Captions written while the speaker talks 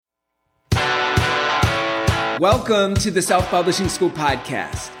Welcome to the Self-Publishing School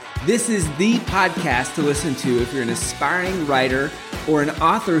podcast. This is the podcast to listen to if you're an aspiring writer or an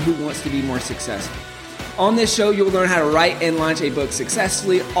author who wants to be more successful. On this show, you'll learn how to write and launch a book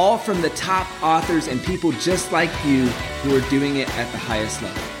successfully, all from the top authors and people just like you who are doing it at the highest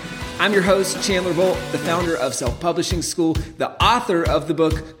level. I'm your host, Chandler Volt, the founder of Self-Publishing School, the author of the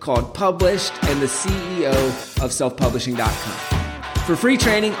book called Published, and the CEO of selfpublishing.com. For free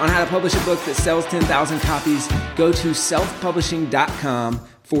training on how to publish a book that sells 10,000 copies, go to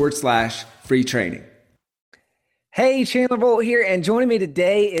selfpublishing.com/free training. Hey, Chandler Volt here, and joining me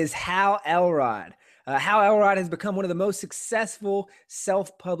today is Hal Elrod. Hal Elrod has become one of the most successful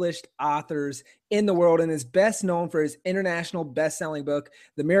self-published authors in the world and is best known for his international best-selling book,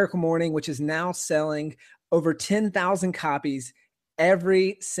 The Miracle Morning, which is now selling over 10,000 copies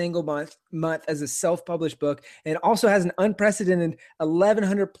every single month as a self-published book, and it also has an unprecedented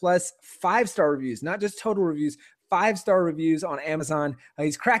 1,100 plus 5-star reviews, not just total reviews, 5-star reviews on Amazon.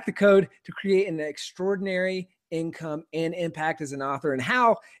 He's cracked the code to create an extraordinary income and impact as an author. And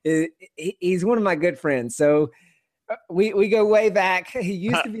Hal, he's one of my good friends. So we go way back. He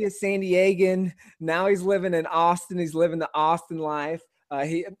used to be a San Diegan. Now he's living in Austin. He's living the Austin life.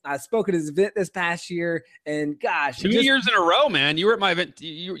 I spoke at his event this past year, and gosh, 2 years in a row, man. You were at my event.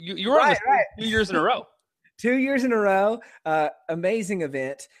 You were right. 2 years in a row. 2 years in a row. Amazing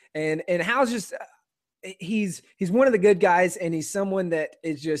event. And Hal's just he's one of the good guys, and he's someone that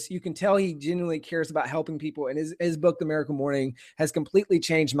is just, you can tell he genuinely cares about helping people. And his book, The Miracle Morning, has completely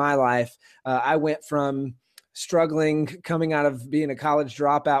changed my life. I went from struggling, coming out of being a college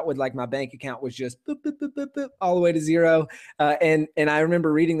dropout with like my bank account was just boop, boop, boop, boop, boop, all the way to zero. And I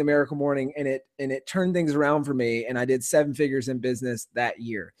remember reading The Miracle Morning, and it turned things around for me. And I did 7 figures in business that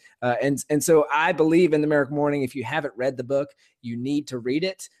year. And so I believe in The Miracle Morning. If you haven't read the book, you need to read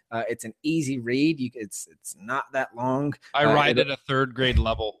it. It's an easy read. It's not that long. I write at a 3rd grade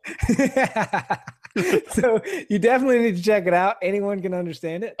level. So you definitely need to check it out. Anyone can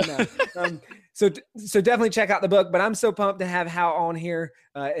understand it. No. So definitely check out the book, but I'm so pumped to have Hal on here.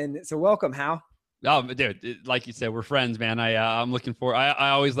 And so welcome, Hal. Oh, dude, like you said, we're friends, man. I'm looking for, I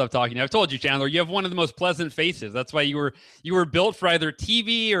always love talking to you. I've told you, Chandler, you have one of the most pleasant faces. That's why you were built for either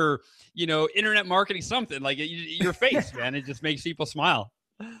TV or, internet marketing, something like your face, man. It just makes people smile.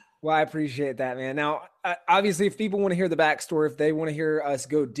 Well, I appreciate that, man. Now, obviously, if people want to hear the backstory, if they want to hear us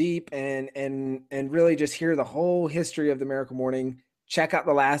go deep and really just hear the whole history of The Miracle Morning, check out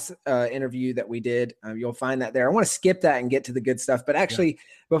the last interview that we did. You'll find that there. I want to skip that and get to the good stuff. But actually,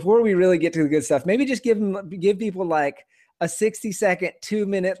 before we really get to the good stuff, maybe just give people like a 60-second,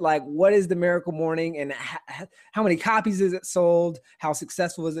 2-minute, like, what is The Miracle Morning and how many copies is it sold? How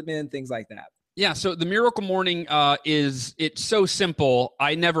successful has it been? Things like that. Yeah, so The Miracle Morning it's so simple.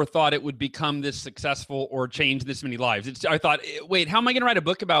 I never thought it would become this successful or change this many lives. I thought, wait, how am I going to write a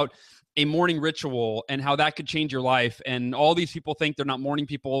book about a morning ritual and how that could change your life? And all these people think they're not morning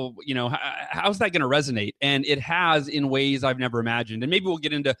people. How's that going to resonate? And it has in ways I've never imagined. And maybe we'll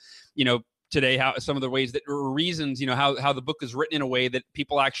get into, today, how some of the ways that or reasons, how the book is written in a way that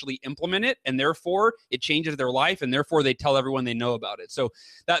people actually implement it, and therefore it changes their life, and therefore they tell everyone they know about it. So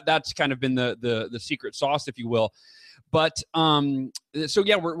that's kind of been the secret sauce, if you will. But so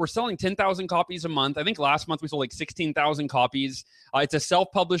yeah, we're selling 10,000 copies a month. I think last month we sold like 16,000 copies. It's a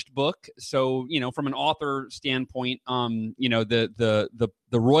self-published book, so from an author standpoint, the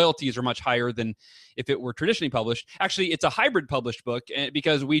royalties are much higher than if it were traditionally published. Actually, it's a hybrid published book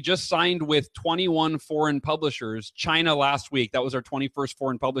because we just signed with 21 foreign publishers. China last week, that was our 21st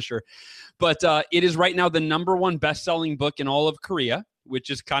foreign publisher. But it is right now the #1 best-selling book in all of Korea,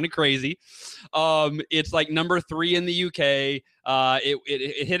 which is kind of crazy. It's like #3 in the UK.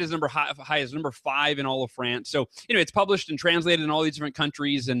 It hit as high as #5 in all of France. So, it's published and translated in all these different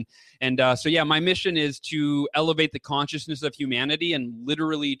countries. And so, yeah, my mission is to elevate the consciousness of humanity and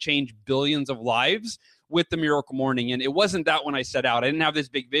literally change billions of lives with The Miracle Morning. And it wasn't that when I set out. I didn't have this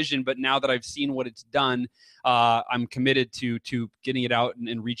big vision, but now that I've seen what it's done, I'm committed to getting it out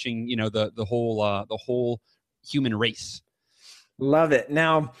and reaching, the whole human race. Love it.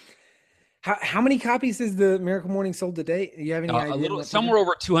 Now, how many copies has The Miracle Morning sold to date? Do you have any idea? Somewhere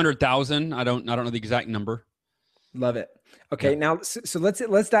over 200,000. I don't know the exact number. Love it. Okay. Yeah. Now, so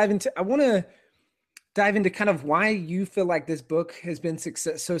let's dive into, I want to dive into kind of why you feel like this book has been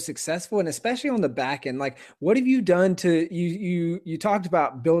so successful, and especially on the back end. Like, what have you done to, you talked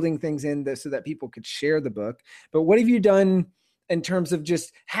about building things in so that people could share the book, but what have you done in terms of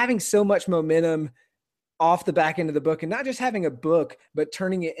just having so much momentum off the back end of the book, and not just having a book, but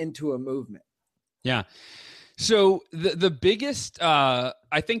turning it into a movement? Yeah. So the biggest, I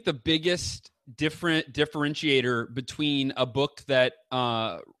think the biggest differentiator between a book that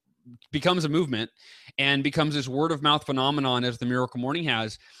becomes a movement and becomes this word of mouth phenomenon, as the Miracle Morning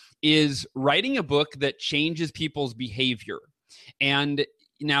has, is writing a book that changes people's behavior. And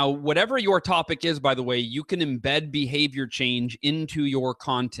now, whatever your topic is, by the way, you can embed behavior change into your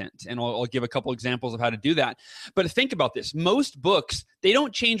content. And I'll give a couple examples of how to do that. But think about this. Most books, they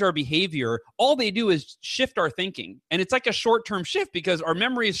don't change our behavior. All they do is shift our thinking. And it's like a short-term shift because our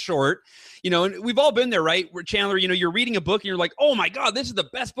memory is short. And we've all been there, right? Where, Chandler, you're reading a book and you're like, oh my God, this is the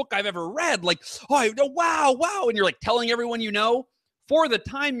best book I've ever read. Like, oh, wow. And you're like telling everyone for the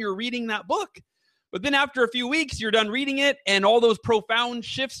time you're reading that book. But then after a few weeks, you're done reading it, and all those profound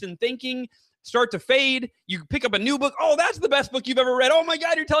shifts in thinking start to fade. You pick up a new book. Oh, that's the best book you've ever read. Oh my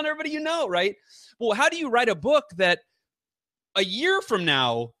God, you're telling everybody right? Well, how do you write a book that a year from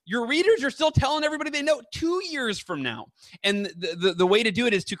now, your readers are still telling everybody they know 2 years from now? And the way to do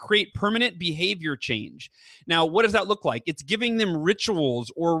it is to create permanent behavior change. Now, what does that look like? It's giving them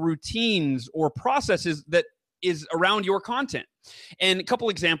rituals or routines or processes that is around your content. And a couple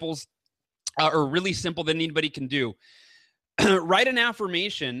examples are really simple that anybody can do. Write an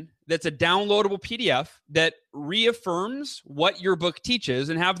affirmation that's a downloadable PDF that reaffirms what your book teaches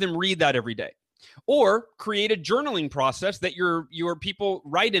and have them read that every day. Or create a journaling process that your people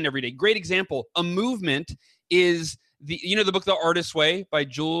write in every day. Great example. A movement is the book The Artist's Way by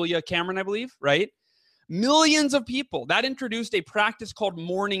Julia Cameron, I believe, right? Millions of people. That introduced a practice called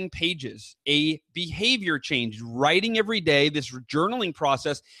morning pages, a behavior change, writing every day, this journaling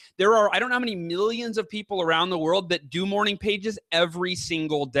process. There are, I don't know how many millions of people around the world that do morning pages every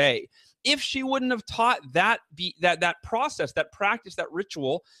single day. If she wouldn't have taught that process, that practice, that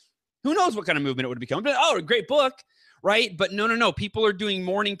ritual, who knows what kind of movement it would have become. But, oh, a great book, right? But no. People are doing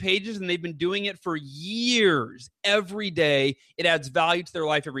morning pages, and they've been doing it for years. Every day, it adds value to their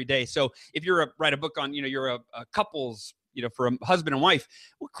life every day. So if write a book on, you're a couples, for a husband and wife,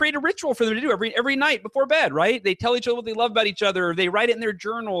 well, create a ritual for them to do every night before bed, right? They tell each other what they love about each other, or they write it in their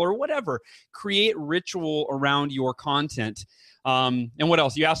journal or whatever. Create ritual around your content. And what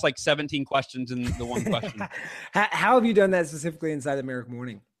else? You asked like 17 questions in the one question. How have you done that specifically inside the Miracle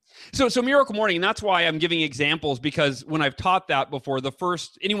Morning? So Miracle Morning, and that's why I'm giving examples, because when I've taught that before,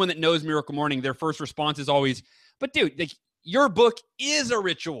 anyone that knows Miracle Morning, their first response is always, but dude, like, your book is a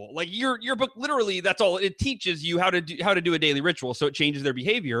ritual. Like your book, literally, that's all it teaches you, how to do a daily ritual. So it changes their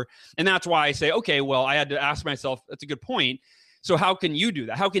behavior. And that's why I say, okay, well, I had to ask myself, that's a good point. So how can you do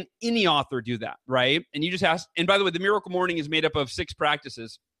that? How can any author do that? Right. And you just ask, and by the way, the Miracle Morning is made up of 6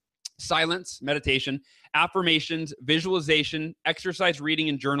 practices: silence, meditation, affirmations, visualization, exercise, reading,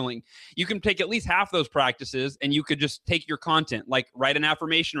 and journaling. You can take at least half those practices, and you could just take your content, like write an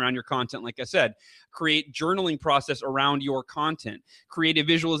affirmation around your content, like I said, create journaling process around your content, create a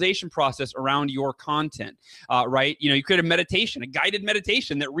visualization process around your content, right? You create a meditation, a guided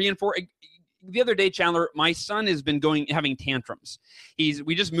meditation that reinforces. The other day, Chandler, my son has been having tantrums.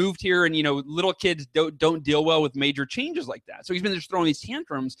 We just moved here, and little kids don't deal well with major changes like that. So he's been just throwing these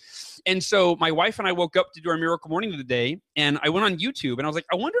tantrums. And so my wife and I woke up to do our Miracle Morning of the day, and I went on YouTube, and I was like,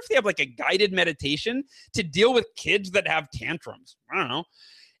 I wonder if they have like a guided meditation to deal with kids that have tantrums. I don't know.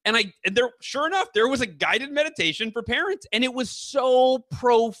 And sure enough, there was a guided meditation for parents, and it was so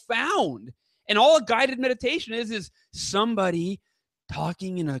profound. And all a guided meditation is somebody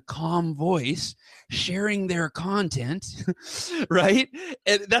talking in a calm voice, sharing their content, right?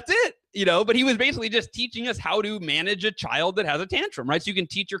 And that's it, but he was basically just teaching us how to manage a child that has a tantrum, right? So you can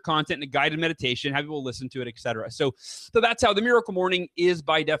teach your content in a guided meditation, have people listen to it, etc. So that's how the Miracle Morning is,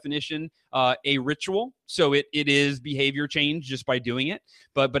 by definition, a ritual. So it is behavior change just by doing it.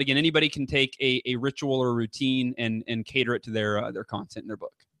 But again, anybody can take a ritual or a routine and cater it to their content in their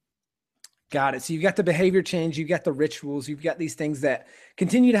book. Got it. So you've got the behavior change, you've got the rituals, you've got these things that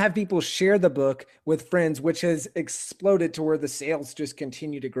continue to have people share the book with friends, which has exploded to where the sales just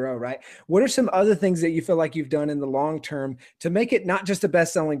continue to grow, right? What are some other things that you feel like you've done in the long term to make it not just a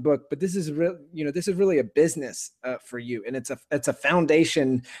best-selling book, but this is really a business for you, and it's a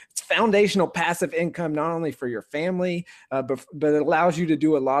foundation. It's foundational passive income, not only for your family, but it allows you to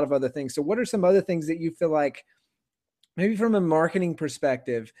do a lot of other things. So what are some other things that you feel like, maybe from a marketing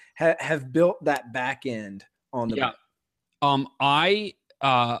perspective, have built that back end on the book? I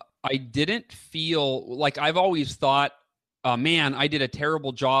didn't feel like, I've always thought, man, I did a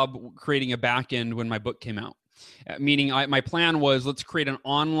terrible job creating a back end when my book came out. Meaning my plan was, let's create an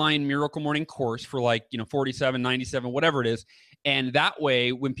online Miracle Morning course for like, $47, $97, whatever it is. And that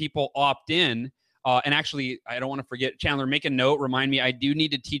way, when people opt in, and actually, I don't want to forget, Chandler, make a note, remind me, I do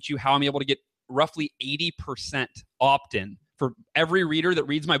need to teach you how I'm able to get roughly 80% opt-in for every reader that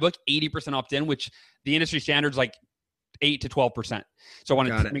reads my book, 80% opt in, which the industry standard is like 8 to 12%. So I want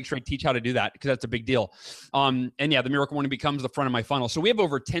to make sure I teach how to do that because that's a big deal. And yeah, the Miracle Morning becomes the front of my funnel. So we have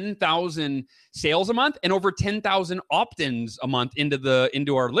over 10,000 sales a month and over 10,000 opt-ins a month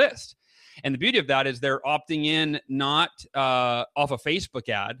into our list. And the beauty of that is they're opting in not off a Facebook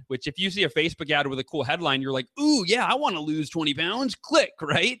ad, which if you see a Facebook ad with a cool headline, you're like, ooh, yeah, I want to lose 20 pounds. Click,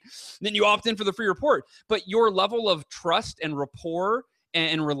 right? And then you opt in for the free report. But your level of trust and rapport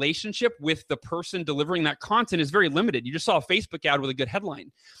and relationship with the person delivering that content is very limited. You just saw a Facebook ad with a good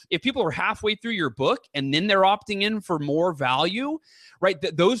headline. If people are halfway through your book and then they're opting in for more value, right?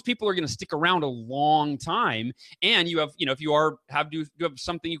 Those people are going to stick around a long time. And you have, if you have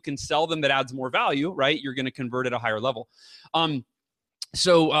something you can sell them that adds more value, right? You're going to convert at a higher level.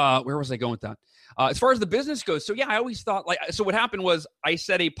 So where was I going with that? As far as the business goes, so yeah, I always thought so what happened was I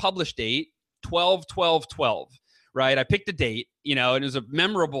set a publish date, 12/12/12. Right. I picked a date, and it was a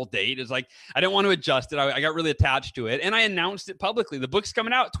memorable date. It's like, I didn't want to adjust it. I got really attached to it and I announced it publicly. The book's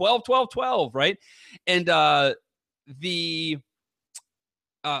coming out 12/12/12. Right. And,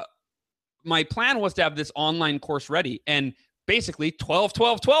 my plan was to have this online course ready, and basically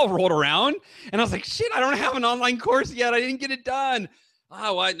 12/12/12 rolled around and I was like, shit, I don't have an online course yet. I didn't get it done.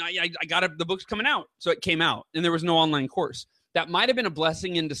 Oh, I got it. The book's coming out. So it came out and there was no online course. That might've been a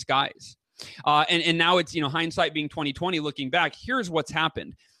blessing in disguise. And now it's, hindsight being 2020, looking back, here's what's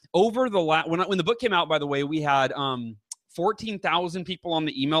happened over the when the book came out, by the way, we had, 14,000 people on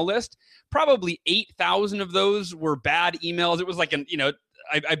the email list. Probably 8,000 of those were bad emails. It was like,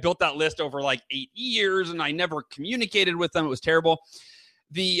 I built that list over like 8 years and I never communicated with them. It was terrible.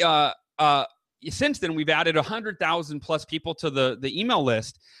 Since then we've added 100,000 plus people to the email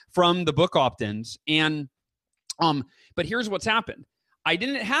list from the book opt-ins. And, but here's what's happened. I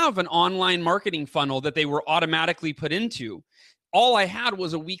didn't have an online marketing funnel that they were automatically put into. All I had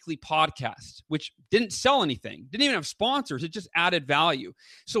was a weekly podcast, which didn't sell anything, didn't even have sponsors. It just added value.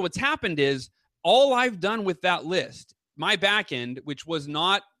 So what's happened is all I've done with that list, my back end, which was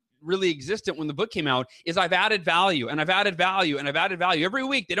not really existent when the book came out, is I've added value and I've added value and I've added value. Every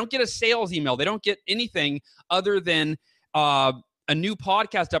week, they don't get a sales email. They don't get anything other than a new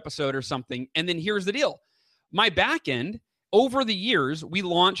podcast episode or something. And then here's the deal. My back end, over the years, we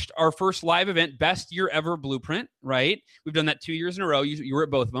launched our first live event, Best Year Ever Blueprint, right? We've done that 2 years in a row. You were at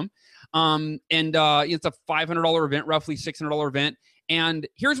both of them. It's a $500 event, roughly $600 event. And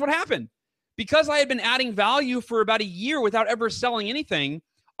here's what happened. Because I had been adding value for about a year without ever selling anything,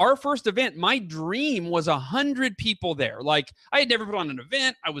 our first event, my dream was 100 people there. Like, I had never put on an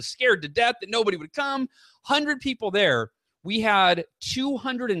event. I was scared to death that nobody would come. 100 people there. We had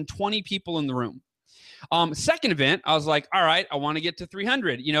 220 people in the room. Second event, I was like, all right, I want to get to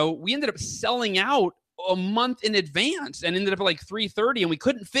 300. We ended up selling out a month in advance and ended up at like 330 and we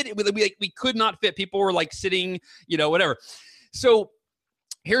couldn't fit it. We could not fit. People were like sitting, whatever. So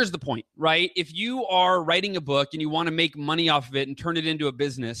here's the point, right? If you are writing a book and you want to make money off of it and turn it into a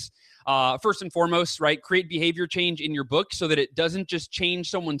business, first and foremost, right, create behavior change in your book so that it doesn't just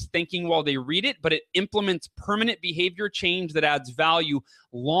change someone's thinking while they read it, but it implements permanent behavior change that adds value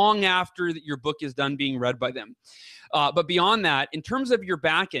long after your book is done being read by them. But beyond that, in terms of your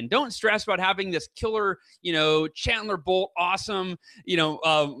back end, don't stress about having this killer, Chandler Bolt, awesome,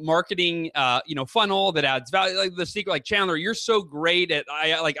 marketing, funnel that adds value. Like the secret, like Chandler, you're so great at,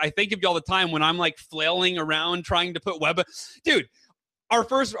 I think of you all the time when I'm like flailing around trying to put dude, our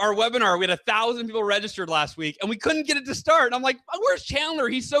webinar, we had 1,000 people registered last week and we couldn't get it to start. And I'm like, where's Chandler?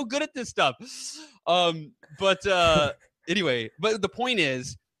 He's so good at this stuff. Anyway, but the point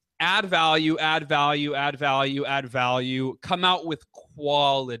is, add value, add value, add value, add value, come out with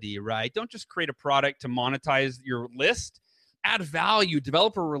quality, right? Don't just create a product to monetize your list. Add value,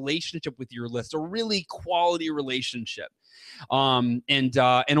 develop a relationship with your list, a really quality relationship. And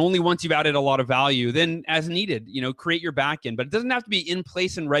only once you've added a lot of value, then as needed, create your back end, but it doesn't have to be in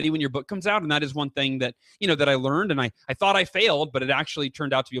place and ready when your book comes out. And that is one thing that, that I learned, and I thought I failed, but it actually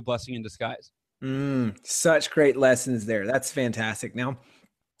turned out to be a blessing in disguise. Such great lessons there. That's fantastic. Now,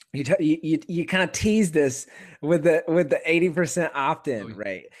 you kind of tease this with the 80% opt-in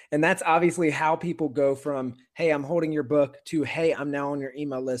rate. And that's obviously how people go from, hey, I'm holding your book to, hey, I'm now on your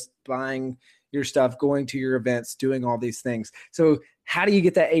email list, buying your stuff, going to your events, doing all these things. So how do you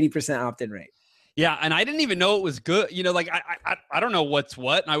get that 80% opt-in rate? Yeah. And I didn't even know it was good. I don't know what's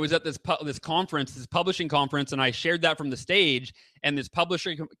what. And I was at this conference, this publishing conference, and I shared that from the stage, and this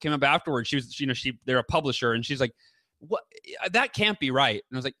publisher came up afterwards. She was, they're a publisher, and she's like, what? That can't be right.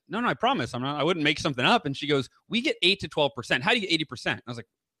 And I was like, no, I promise. I wouldn't make something up. And she goes, we get 8 to 12%. How do you get 80%? And I was like,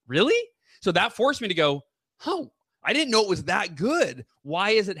 really? So that forced me to go, oh, I didn't know it was that good.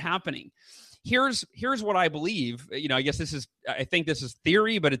 Why is it happening? Here's what I believe. I guess I think this is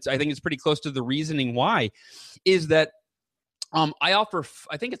theory, but I think it's pretty close to the reasoning why, is that I offer,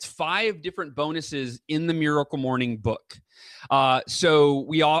 I think it's 5 different bonuses in the Miracle Morning book. So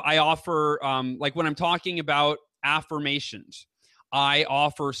I offer, like when I'm talking about affirmations, I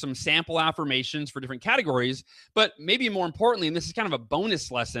offer some sample affirmations for different categories, but maybe more importantly, and this is kind of a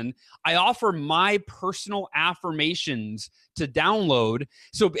bonus lesson, I offer my personal affirmations to download.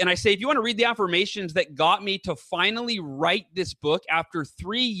 And I say, if you want to read the affirmations that got me to finally write this book after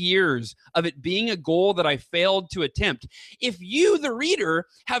 3 years of it being a goal that I failed to attempt, if you, the reader,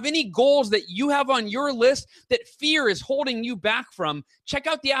 have any goals that you have on your list that fear is holding you back from, check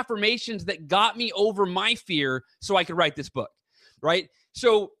out the affirmations that got me over my fear so I could write this book. Right?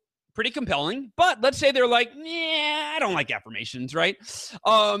 So pretty compelling, but let's say they're like, I don't like affirmations, right?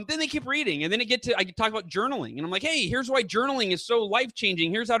 Then they keep reading, and then I talk about journaling, and I'm like, hey, here's why journaling is so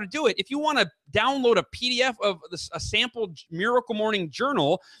life-changing. Here's how to do it. If you want to download a PDF of a sample Miracle Morning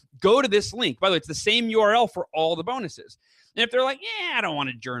journal, go to this link. By the way, it's the same URL for all the bonuses. And if they're like, I don't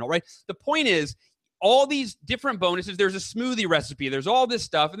want to journal, right? The point is, all these different bonuses, there's a smoothie recipe, there's all this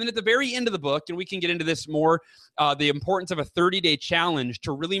stuff. And then at the very end of the book, and we can get into this more, the importance of a 30-day challenge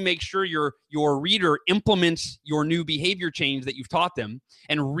to really make sure your reader implements your new behavior change that you've taught them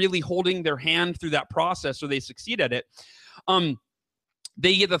and really holding their hand through that process so they succeed at it.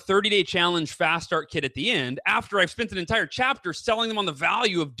 They get the 30-day challenge fast start kit at the end. After I've spent an entire chapter selling them on the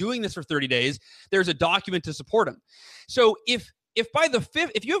value of doing this for 30 days, there's a document to support them. So if by the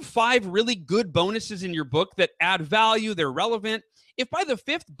 5th, if you have 5 really good bonuses in your book that add value, they're relevant, if by the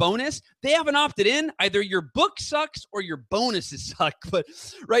 5th bonus, they haven't opted in, either your book sucks or your bonuses suck. But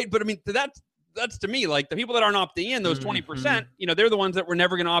I mean, that's to me, like the people that aren't opting in, those 20%, they're the ones that were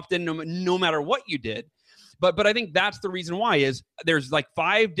never going to opt in no matter what you did. But I think that's the reason why is there's like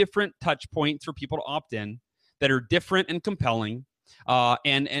 5 different touch points for people to opt in that are different and compelling.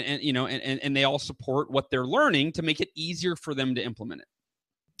 And they all support what they're learning to make it easier for them to implement it.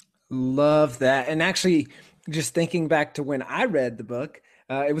 Love that. And actually, just thinking back to when I read the book,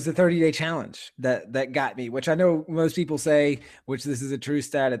 it was a 30-day challenge that got me, which I know most people say, which this is a true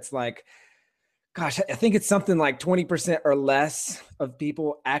stat. It's like, gosh, I think it's something like 20% or less of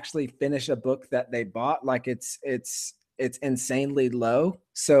people actually finish a book that they bought. Like it's insanely low.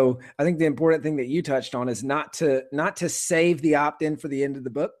 So I think the important thing that you touched on is not to save the opt-in for the end of the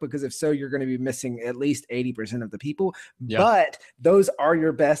book, because if so, you're going to be missing at least 80% of the people. Yeah. But those are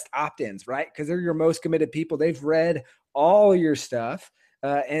your best opt-ins, right? Because they're your most committed people. They've read all your stuff.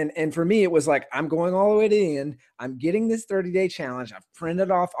 And for me, it was like, I'm going all the way to the end. I'm getting this 30-day challenge. I've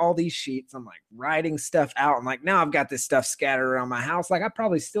printed off all these sheets. I'm like writing stuff out. I'm like, now I've got this stuff scattered around my house. Like I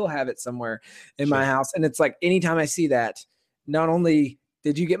probably still have it somewhere in my house. And it's like, anytime I see that, not only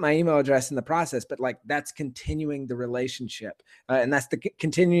did you get my email address in the process, but like that's continuing the relationship. And that's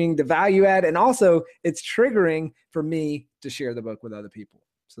continuing the value add. And also it's triggering for me to share the book with other people.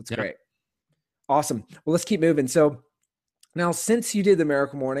 So it's great. Awesome. Well, let's keep moving. So now, since you did the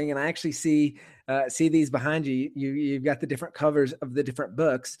Miracle Morning, and I actually see these behind you, you've got the different covers of the different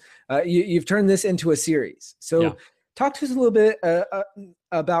books. You've turned this into a series. So talk to us a little bit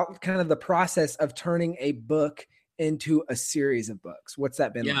about kind of the process of turning a book into a series of books. What's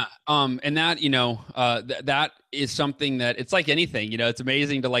that been like? And that, that is something that it's like anything, it's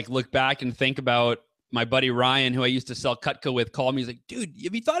amazing to like look back and think about. My buddy Ryan, who I used to sell Cutco with, called me. He's like, dude,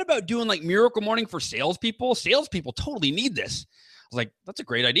 have you thought about doing like Miracle Morning for salespeople? Salespeople totally need this. I was like, that's a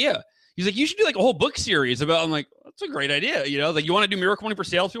great idea. He's like, you should do like a whole book series about, I'm like, that's a great idea. Like, you want to do Miracle Morning for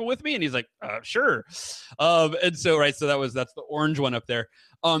salespeople with me? And he's like, sure. And so, that's the orange one up there.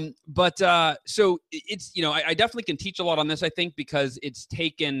 So it's, I definitely can teach a lot on this, I think, because we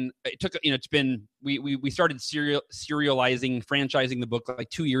started serializing, franchising the book like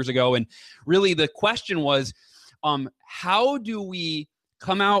 2 years ago. And really the question was, how do we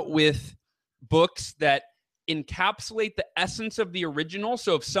come out with books that encapsulate the essence of the original?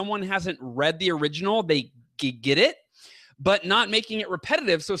 So if someone hasn't read the original, they get it, but not making it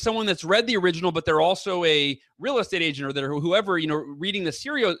repetitive. So someone that's read the original, but they're also a real estate agent or whoever, reading the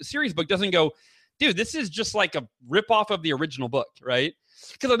series book doesn't go, dude, this is just like a ripoff of the original book, right?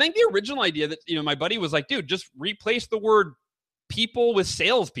 Because I think the original idea that, my buddy was like, dude, just replace the word people with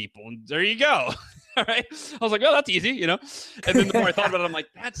salespeople. And there you go. All right. I was like, oh, that's easy, And then the more I thought about it, I'm like,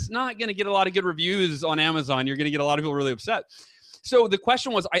 that's not going to get a lot of good reviews on Amazon. You're going to get a lot of people really upset. So the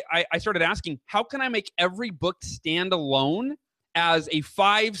question was, I started asking, how can I make every book stand alone as a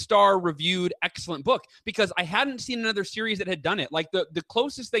 5-star reviewed excellent book, because I hadn't seen another series that had done it. Like the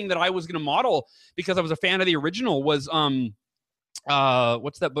closest thing that I was going to model, because I was a fan of the original, was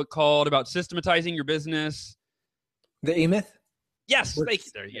what's that book called about systematizing your business? The E-Myth? Yes, thank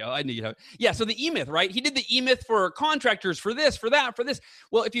you. There you go. I knew you'd have it. Yeah, so the E-Myth, right? He did the E-Myth for contractors, for this, for that, for this.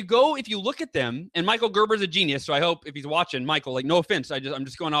 Well, if you look at them, and Michael Gerber's a genius, so I hope if he's watching, Michael, like, no offense, I'm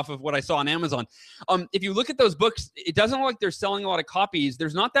just going off of what I saw on Amazon. If you look at those books, it doesn't look like they're selling a lot of copies.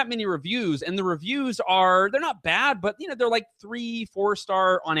 There's not that many reviews, and the reviews they're not bad, but they're like 3-4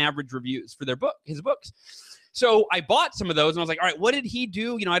 star on average reviews for his books. So I bought some of those and I was like, all right, what did he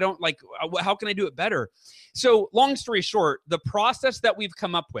do? I don't like, how can I do it better? So long story short, the process that we've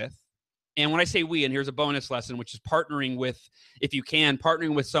come up with, and when I say we, and here's a bonus lesson, which is partnering with, if you can,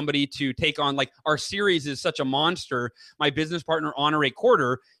 partnering with somebody to take on, like, our series is such a monster. My business partner, Honore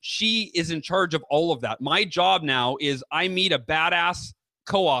Quarter, she is in charge of all of that. My job now is I meet a badass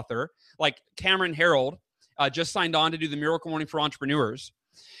co-author, like Cameron Herold, just signed on to do the Miracle Morning for Entrepreneurs.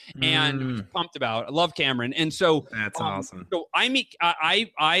 And which I'm pumped about. I love Cameron. And so that's awesome. So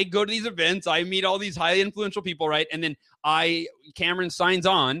I go to these events, I meet all these highly influential people, right? And then Cameron signs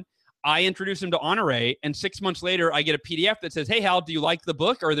on, I introduce him to Honore, and 6 months later I get a PDF that says, hey, Hal, do you like the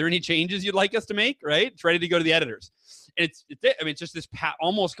book? Are there any changes you'd like us to make? Right? It's ready to go to the editors. And it's just this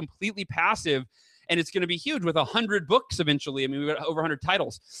almost completely passive, and it's going to be huge with 100 books eventually. I mean, we've got over 100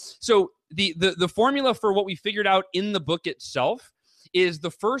 titles. So the formula for what we figured out in the book itself is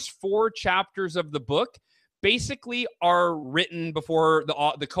the first 4 chapters of the book basically are written before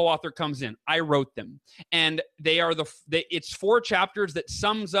the co-author comes in. I wrote them, and it's 4 chapters that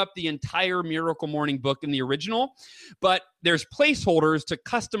sums up the entire Miracle Morning book in the original, but there's placeholders to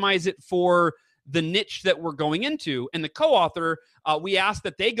customize it for the niche that we're going into. And the co-author, we ask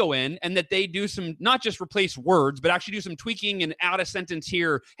that they go in and that they do some, not just replace words, but actually do some tweaking and add a sentence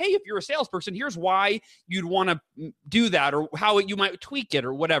here. Hey, if you're a salesperson, here's why you'd want to do that, or how you might tweak it,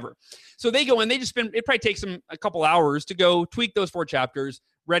 or whatever. So they go in, they just it probably takes them a couple hours to go tweak those 4 chapters,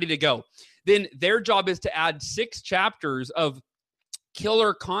 ready to go. Then their job is to add 6 chapters of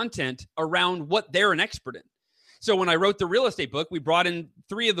killer content around what they're an expert in. So when I wrote the real estate book, we brought in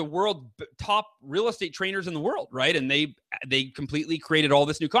 3 of the world top real estate trainers in the world, right? And they completely created all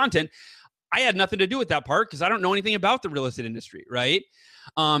this new content. I had nothing to do with that part because I don't know anything about the real estate industry, right?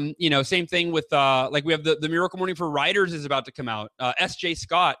 Same thing with like we have the Miracle Morning for Writers is about to come out. S.J.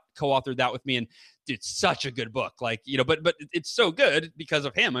 Scott co-authored that with me, and it's such a good book. Like, but it's so good because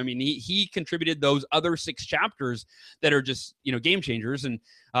of him. I mean, he contributed those other 6 chapters that are just game changers, and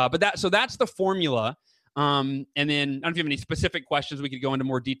that's the formula. And then I don't know if you have any specific questions. We could go into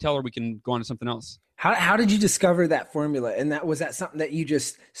more detail, or we can go on to something else. How did you discover that formula? And was that something that you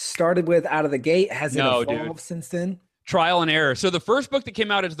just started with out of the gate? Has it evolved since then? Trial and error. So the first book that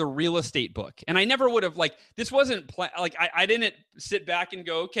came out is the real estate book. And I never would have this wasn't I didn't sit back and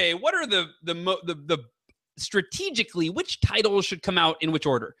go, okay, what are the strategically, which titles should come out in which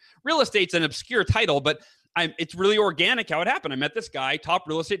order? Real estate's an obscure title, but it's really organic how it happened. I met this guy, top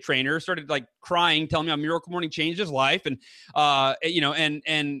real estate trainer, started crying, telling me how Miracle Morning changed his life. And,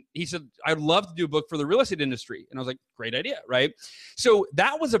 and he said, I'd love to do a book for the real estate industry. And I was like, great idea. Right. So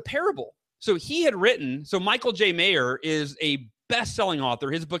that was a parable. So he had written, Michael J. Mayer is a best-selling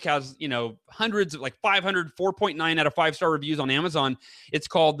author. His book has, hundreds of 500, 4.9 out of 5-star reviews on Amazon. It's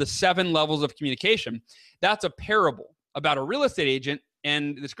called The 7 Levels of Communication. That's a parable about a real estate agent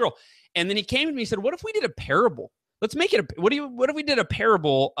and this girl. And then he came to me and said, what if we did a parable? Let's make it what if we did a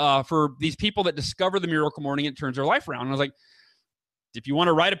parable for these people that discover the Miracle Morning and it turns their life around? And I was like, if you want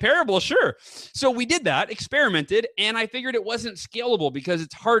to write a parable, sure. So we did that, experimented, and I figured it wasn't scalable because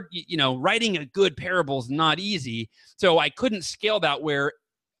it's hard, writing a good parable is not easy. So I couldn't scale that where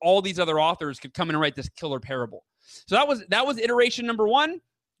all these other authors could come in and write this killer parable. So that was iteration number 1.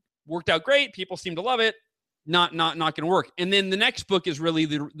 Worked out great. People seemed to love it. Not going to work. And then the next book is really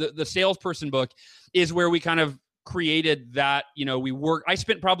the salesperson book, is where we kind of created that, I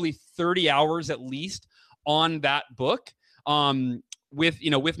spent probably 30 hours at least on that book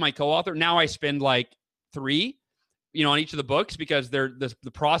with my co-author. Now I spend 3, on each of the books because the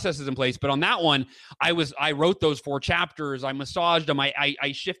process is in place. But on that one, I wrote those 4 chapters. I massaged them.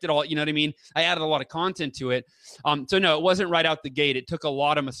 I shifted all, you know what I mean? I added a lot of content to it. So no, it wasn't right out the gate. It took a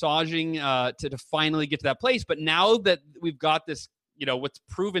lot of massaging to finally get to that place. But now that we've got this, what's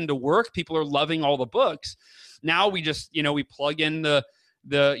proven to work, people are loving all the books. Now we just, we plug in the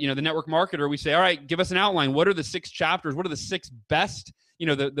network marketer. We say, all right, give us an outline. What are the 6 chapters? What are the 6 best,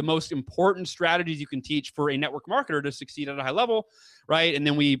 the most important strategies you can teach for a network marketer to succeed at a high level, right? And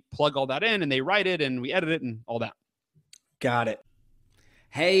then we plug all that in and they write it and we edit it and all that. Got it.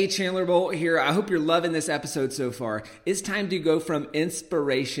 Hey, Chandler Bolt here. I hope you're loving this episode so far. It's time to go from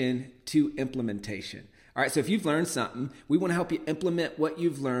inspiration to implementation. All right, so if you've learned something, we want to help you implement what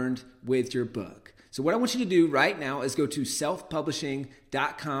you've learned with your book. So what I want you to do right now is go to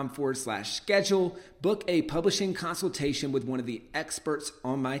selfpublishing.com/schedule, book a publishing consultation with one of the experts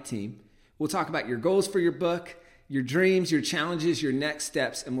on my team. We'll talk about your goals for your book, your dreams, your challenges, your next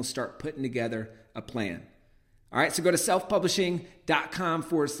steps, and we'll start putting together a plan. All right, so go to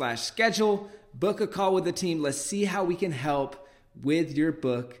selfpublishing.com/schedule, book a call with the team. Let's see how we can help with your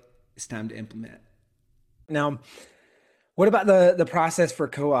book. It's time to implement. Now, what about the process for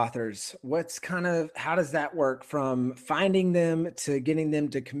co-authors? How does that work from finding them to getting them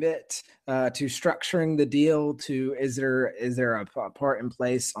to commit, to structuring the deal, to is there a part in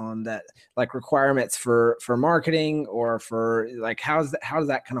place on that, like requirements for marketing or for like, how does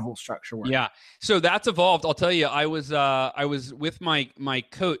that kind of whole structure work? Yeah. So that's evolved. I'll tell you, I was with my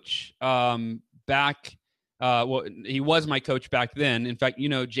coach back. Well, he was my coach back then. In fact,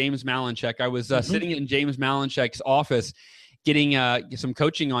 James Malinchak. I was sitting in James Malinchak's office getting some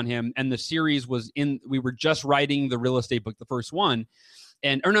coaching on him. And the series we were just writing the real estate book, the first one.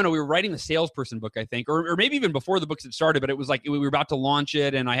 We were writing the salesperson book, I think, or maybe even before the books had started, but it was like we were about to launch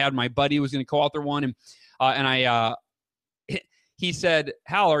it. And I had my buddy who was going to co-author one. He said,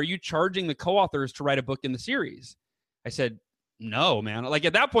 "Hal, are you charging the co-authors to write a book in the series?" I said, "No, man." Like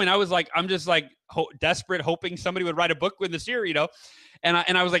at that point, I was like, I'm just like desperate, hoping somebody would write a book with the series, And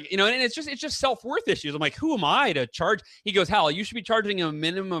I was like, and it's just self-worth issues. I'm like, who am I to charge? He goes, "Hal, you should be charging a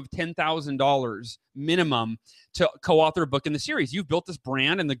minimum of $10,000 minimum to co-author a book in the series. You've built this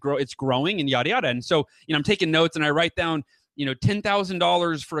brand and it's growing and yada yada." And so, I'm taking notes and I write down,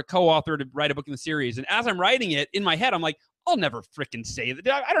 $10,000 for a co-author to write a book in the series. And as I'm writing it in my head, I'm like, I'll never freaking say that.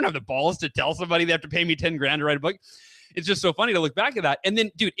 I don't have the balls to tell somebody they have to pay me $10,000 to write a book. It's just so funny to look back at that. And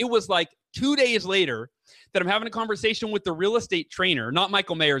then, dude, it was like 2 days later that I'm having a conversation with the real estate trainer, not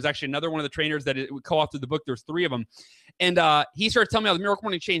Michael Mayer, is actually another one of the trainers that co-authored the book. There's 3 of them. And he starts telling me how the Miracle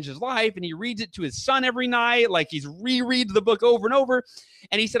Morning changed his life, and he reads it to his son every night. Like he's rereads the book over and over.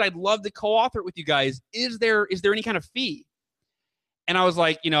 And he said, "I'd love to co-author it with you guys. Is there any kind of fee?" And I was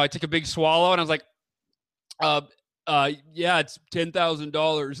like, I took a big swallow and I was like, yeah, it's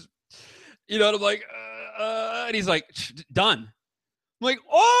 $10,000. And I'm like, and he's like, "Done." I'm like,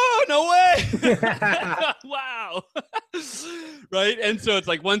 "Oh, no way." Wow. Right. And so it's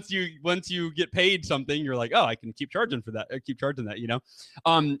like, once you get paid something, you're like, "Oh, I can keep charging for that. I keep charging that,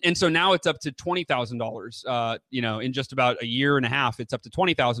 And so now it's up to $20,000, in just about a year and a half, it's up to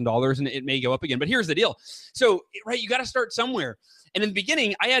 $20,000 and it may go up again. But here's the deal. So, right, you got to start somewhere. And in the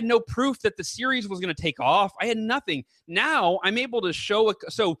beginning, I had no proof that the series was going to take off. I had nothing. Now I'm able to show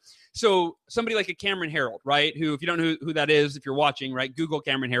so somebody like a Cameron Herold, right? Who, if you don't know who that is, if you're watching, right, Google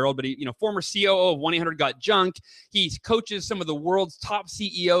Cameron Herold, but he, former COO of 1-800-GOT-JUNK. He coaches some of the world's top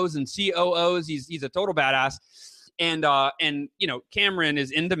CEOs and COOs. He's a total badass. And Cameron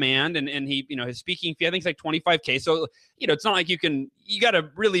is in demand and he, his speaking fee, I think it's like $25K. So, it's not like you got to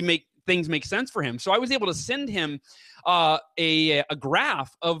really make things make sense for him. So I was able to send him a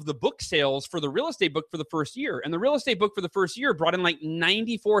graph of the book sales for the real estate book for the first year. And the real estate book for the first year brought in like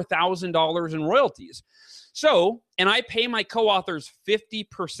 $94,000 in royalties. So, and I pay my co-authors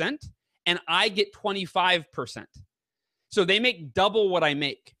 50% and I get 25%. So they make double what I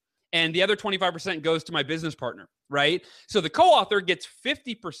make. And the other 25% goes to my business partner, right? So the co-author gets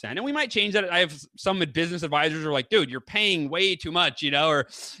 50%, and we might change that. I have some business advisors who are like, "Dude, you're paying way too much, or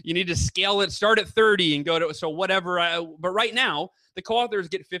you need to scale it, start at 30 and go to," so whatever. But right now, the co-authors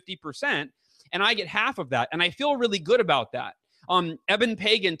get 50%, and I get half of that. And I feel really good about that. Eben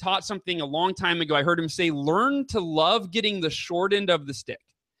Pagan taught something a long time ago. I heard him say, "Learn to love getting the short end of the stick."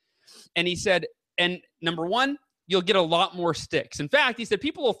 And he said, and number one, you'll get a lot more sticks. In fact, he said,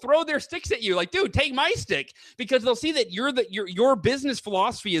 people will throw their sticks at you like, "Dude, take my stick," because they'll see that your business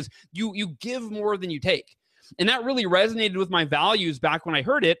philosophy is you give more than you take. And that really resonated with my values back when I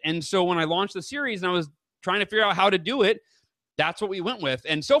heard it. And so when I launched the series and I was trying to figure out how to do it, that's what we went with.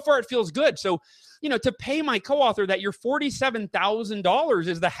 And so far it feels good. So, to pay my co-author that your $47,000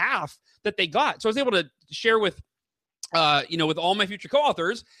 is the half that they got. So I was able to share with all my future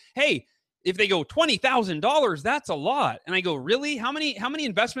co-authors, "Hey, if they go $20,000, that's a lot." And I go, "Really? How many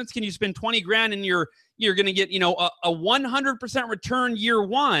investments can you spend $20,000 and you're going to get, a 100% return year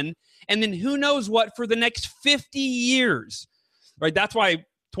one. And then who knows what for the next 50 years, right?" That's why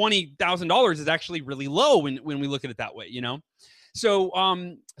 $20,000 is actually really low when we look at it that way, So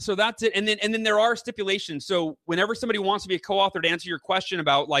that's it. And then there are stipulations. So whenever somebody wants to be a co-author, to answer your question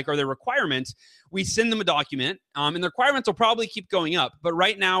about like, are there requirements, we send them a document, and the requirements will probably keep going up. But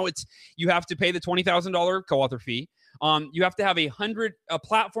right now you have to pay the $20,000 co-author fee. You have to have a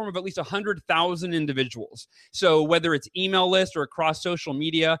platform of at least 100,000 individuals. So whether it's email list or across social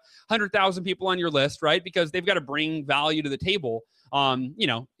media, 100,000 people on your list, right? Because they've got to bring value to the table.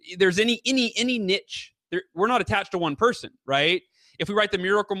 There's any niche. We're not attached to one person, right? If we write the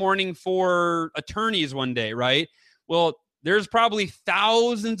Miracle Morning for attorneys one day, right? Well, there's probably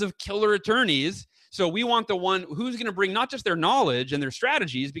thousands of killer attorneys. So we want the one who's going to bring not just their knowledge and their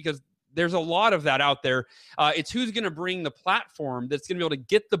strategies, because there's a lot of that out there. It's who's going to bring the platform that's going to be able to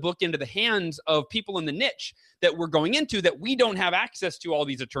get the book into the hands of people in the niche that we're going into that we don't have access to, all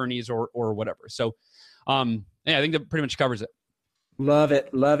these attorneys or whatever. So, I think that pretty much covers it. Love it.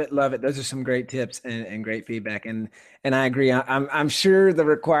 Those are some great tips and great feedback. And I agree. I'm sure the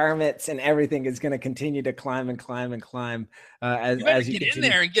requirements and everything is going to continue to climb as you get in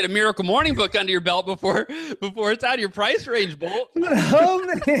there and get a Miracle Morning book under your belt before it's out of your price range, Bolt.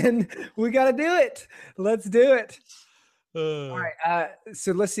 Oh man, we got to do it. Let's do it. All right.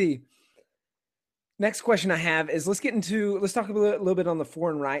 So let's see. Next question I have is let's talk a little bit on the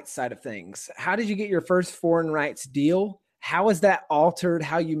foreign rights side of things. How did you get your first foreign rights deal? How has that altered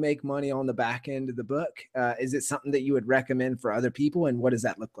how you make money on the back end of the book? Is it something that you would recommend for other people? And what does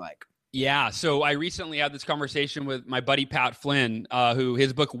that look like? Yeah. So I recently had this conversation with my buddy, Pat Flynn, who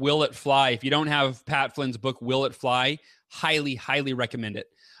his book, Will It Fly. If you don't have Pat Flynn's book, Will It Fly, highly, highly recommend it.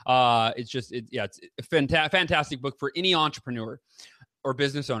 It's a fantastic book for any entrepreneur or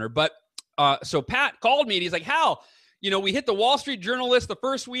business owner. But so Pat called me and he's like, Hal, we hit the Wall Street Journal list the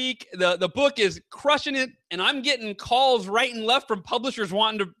first week. The book is crushing it, and I'm getting calls right and left from publishers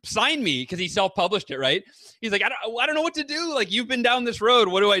wanting to sign me because he self-published it, right? He's like, I don't know what to do. Like, you've been down this road.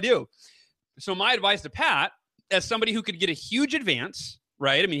 What do I do? So my advice to Pat, as somebody who could get a huge advance,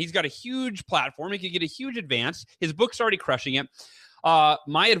 right? I mean, he's got a huge platform. He could get a huge advance. His book's already crushing it.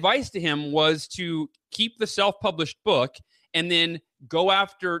 My advice to him was to keep the self-published book and then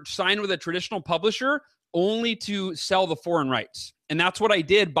sign with a traditional publisher only to sell the foreign rights. And that's what I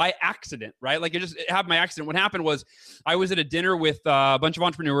did by accident, right? Like it happened by accident. What happened was I was at a dinner with a bunch of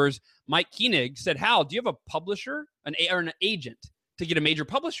entrepreneurs. Mike Koenig said, Hal, do you have a publisher or an agent to get a major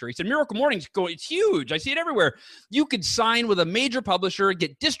publisher? He said, Miracle Morning's it's huge. I see it everywhere. You could sign with a major publisher,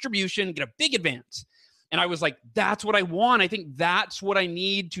 get distribution, get a big advance. And I was like, that's what I want. I think that's what I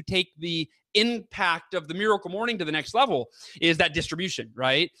need to take the impact of the Miracle Morning to the next level, is that distribution,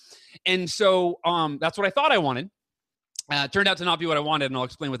 right? And so that's what I thought I wanted. Turned out to not be what I wanted, and I'll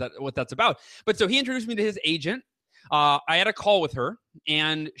explain what that's about. But so he introduced me to his agent. I had a call with her,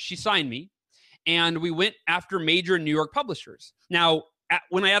 and she signed me, and we went after major New York publishers. Now,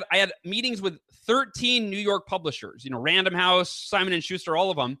 when I had meetings with 13 New York publishers, Random House, Simon & Schuster,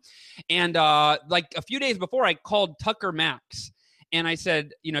 all of them. And like a few days before, I called Tucker Max. And I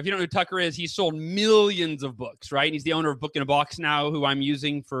said, if you don't know who Tucker is, he's sold millions of books, right? And he's the owner of Book in a Box now, who I'm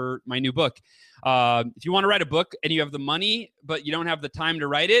using for my new book. If you want to write a book and you have the money, but you don't have the time to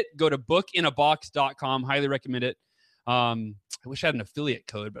write it, go to bookinabox.com. Highly recommend it. I wish I had an affiliate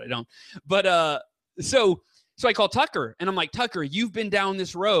code, but I don't. But so I call Tucker, and I'm like, Tucker, you've been down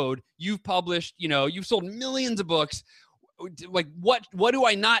this road. You've published, you've sold millions of books. Like, what do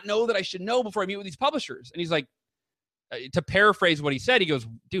I not know that I should know before I meet with these publishers? And he's like, to paraphrase what he said, he goes,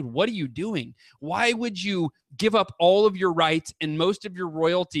 dude, what are you doing? Why would you give up all of your rights and most of your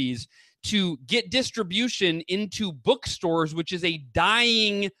royalties to get distribution into bookstores, which is a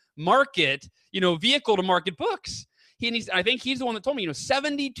dying market, vehicle to market books? I think he's the one that told me,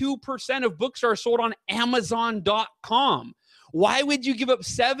 72% of books are sold on Amazon.com. Why would you give up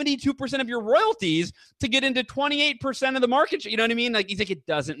 72% of your royalties to get into 28% of the market? You know what I mean? Like, he's like, it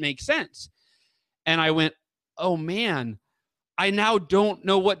doesn't make sense. And I went, oh man, I now don't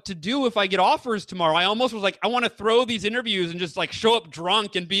know what to do if I get offers tomorrow. I almost was like, I want to throw these interviews and just like show up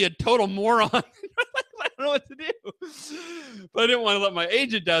drunk and be a total moron. I don't know what to do. But I didn't want to let my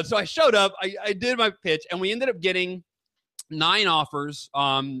agent down. So I showed up, I did my pitch, and we ended up getting 9 offers.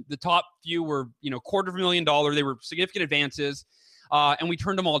 The top few were, $250,000. They were significant advances. And we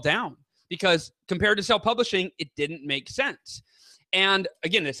turned them all down because compared to self-publishing, it didn't make sense. And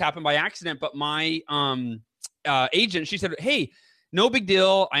again, this happened by accident, but my agent, she said, hey, no big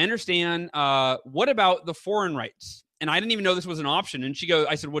deal. I understand. What about the foreign rights? and I didn't even know this was an option. And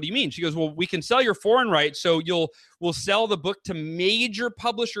I said, what do you mean? She goes, well, we can sell your foreign rights. So we'll sell the book to major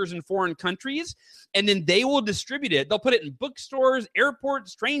publishers in foreign countries, and then they will distribute it. They'll put it in bookstores,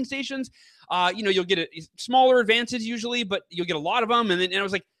 airports, train stations. You'll get smaller advances usually, but you'll get a lot of them. And I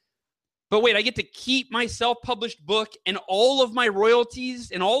was like, but wait, I get to keep my self-published book and all of my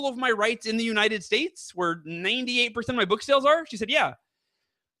royalties and all of my rights in the United States, where 98% of my book sales are? She said, yeah.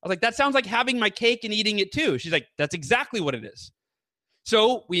 I was like, that sounds like having my cake and eating it too. She's like, that's exactly what it is.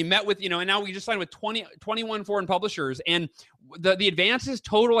 So we met with, and now we just signed with 21 foreign publishers, and the advances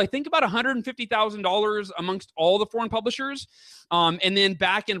total, I think, about $150,000 amongst all the foreign publishers, and then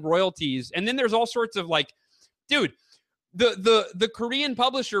back in royalties. And then there's all sorts of dude, the Korean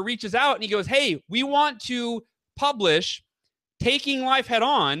publisher reaches out and he goes, hey, we want to publish Taking Life Head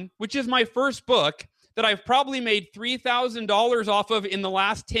On, which is my first book that I've probably made $3,000 off of in the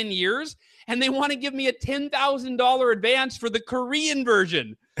last 10 years. And they want to give me a $10,000 advance for the Korean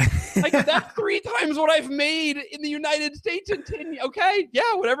version. That's 3 times what I've made in the United States in 10 years. Okay,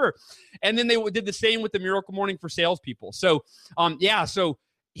 yeah, whatever. And then they did the same with the Miracle Morning for salespeople. So, so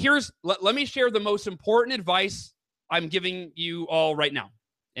let me share the most important advice I'm giving you all right now.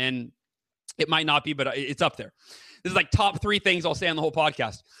 And it might not be, but it's up there. This is top 3 things I'll say on the whole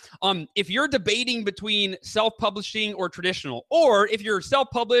podcast. If you're debating between self-publishing or traditional, or if you're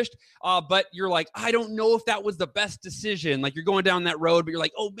self-published, but you're like, I don't know if that was the best decision. You're going down that road, but you're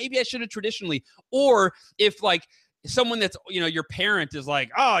like, oh, maybe I should have traditionally. Or if someone that's, your parent is like,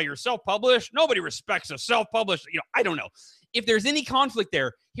 oh, you're self-published. Nobody respects a self-published. I don't know. If there's any conflict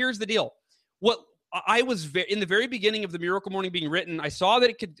there, here's the deal. What I was in the very beginning of the Miracle Morning being written, I thought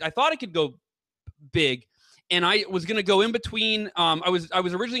it could go big. And I was going to go in between. I was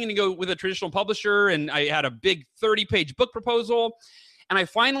originally going to go with a traditional publisher, and I had a big 30-page book proposal. And I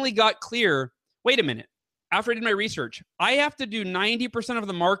finally got clear, wait a minute. After I did my research, I have to do 90% of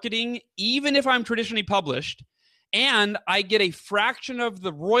the marketing, even if I'm traditionally published, and I get a fraction of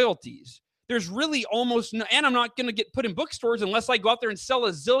the royalties. There's really almost no, and I'm not going to get put in bookstores unless I go out there and sell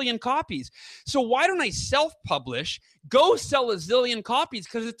a zillion copies. So why don't I self-publish, go sell a zillion copies,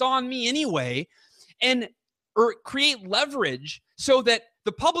 because it's on me anyway, or create leverage so that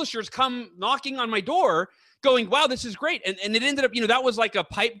the publishers come knocking on my door going, wow, this is great. And it ended up, that was like a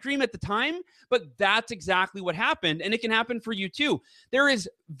pipe dream at the time, but that's exactly what happened. And it can happen for you too. There is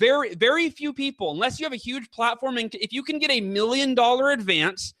very, very few people, unless you have a huge platform, and if you can get $1 million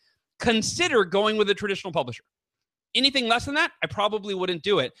advance, consider going with a traditional publisher. Anything less than that, I probably wouldn't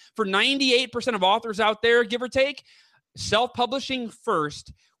do it. For 98% of authors out there, give or take, self-publishing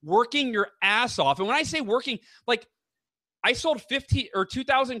first, working your ass off. And when I say working, I sold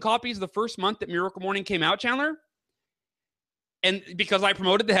 2,000 copies the first month that Miracle Morning came out, Chandler. And because I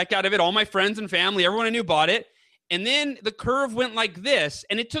promoted the heck out of it, all my friends and family, everyone I knew bought it. And then the curve went like this,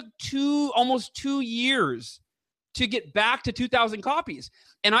 and it took almost 2 years to get back to 2,000 copies.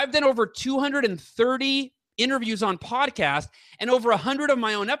 And I've done over 230 interviews on podcast and over 100 of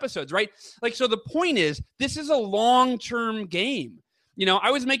my own episodes, right? So the point is, this is a long-term game.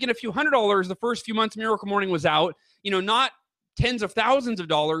 I was making a few $100s the first few months Miracle Morning was out, not tens of thousands of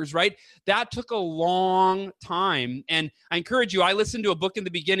dollars, right? That took a long time. And I encourage you, I listened to a book in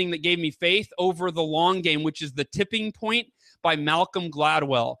the beginning that gave me faith over the long game, which is The Tipping Point by Malcolm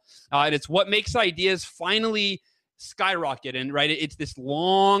Gladwell. And it's what makes ideas finally skyrocket. And right, it's this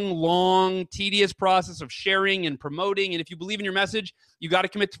long, tedious process of sharing and promoting. And if you believe in your message, you got to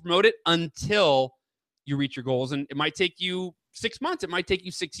commit to promote it until you reach your goals. And it might take you 6 months. It might take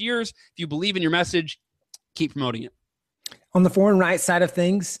you 6 years. If you believe in your message, keep promoting it. On the foreign rights side of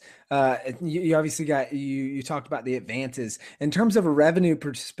things, you obviously you talked about the advances. In terms of a revenue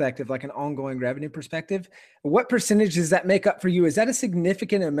perspective, like an ongoing revenue perspective, what percentage does that make up for you? Is that a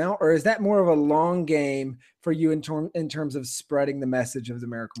significant amount, or is that more of a long game for you in terms of spreading the message of the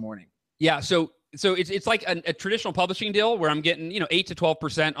Miracle Morning? Yeah, so it's like a traditional publishing deal where I'm getting 8 to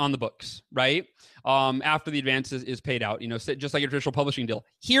 12% on the books, right? After the advance is paid out, just like a traditional publishing deal.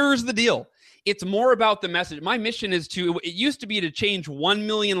 Here's the deal. It's more about the message. My mission is it used to be to change 1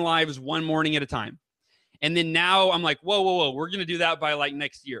 million lives one morning at a time. And then now I'm like, whoa, we're going to do that by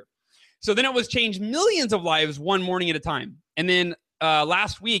next year. So then it was change millions of lives one morning at a time. And then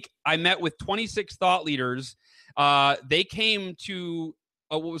last week I met with 26 thought leaders. They came to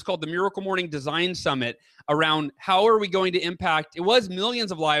what was called the Miracle Morning Design Summit around how are we going to impact, it was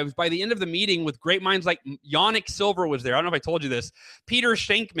millions of lives. By the end of the meeting, with great minds like Yannick Silver was there. I don't know if I told you this, Peter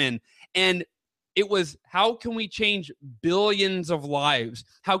Shankman. And It was, how can we change billions of lives?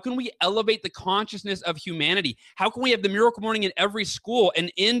 How can we elevate the consciousness of humanity? How can we have the Miracle Morning in every school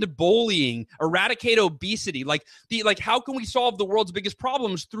and end bullying, eradicate obesity? Like how can we solve the world's biggest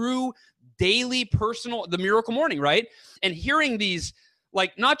problems through daily the Miracle Morning, right? And hearing these,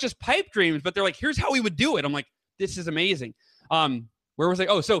 like, not just pipe dreams, but they're like, here's how we would do it. I'm like, this is amazing. Where was I?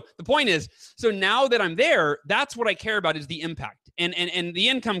 Oh, so the point is, so now that I'm there, that's what I care about, is the impact. And the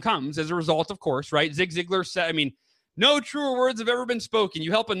income comes as a result, of course, right? Zig Ziglar said, I mean, no truer words have ever been spoken.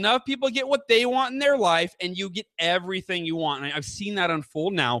 You help enough people get what they want in their life, and you get everything you want. And I've seen that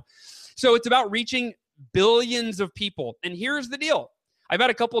unfold now. So it's about reaching billions of people. And here's the deal. I've had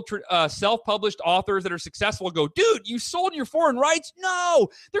a couple self-published authors that are successful go, dude, you sold your foreign rights? No,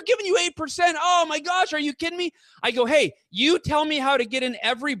 they're giving you 8%. Oh my gosh, are you kidding me? I go, hey, you tell me how to get in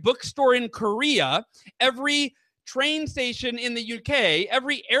every bookstore in Korea, every train station in the UK,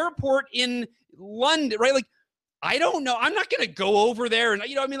 every airport in London, right? Like, I don't know. I'm not going to go over there. And,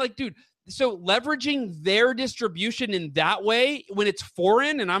 I mean, like, dude, so leveraging their distribution in that way when it's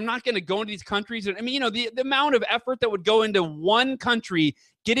foreign, and I'm not going to go into these countries. And I mean, the amount of effort that would go into one country,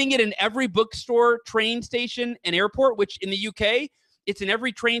 getting it in every bookstore, train station, and airport, which in the UK, it's in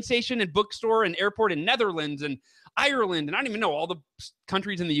every train station and bookstore and airport in Netherlands and Ireland. And I don't even know all the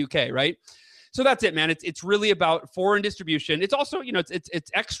countries in the UK, right? So that's it, man. It's really about foreign distribution. It's also,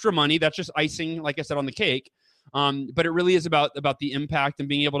 it's extra money. That's just icing, like I said, on the cake. But it really is about the impact and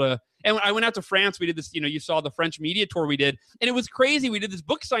being able to. And when I went out to France, we did this, you saw the French media tour we did, and it was crazy. We did this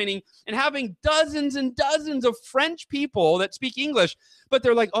book signing and having dozens and dozens of French people that speak English, but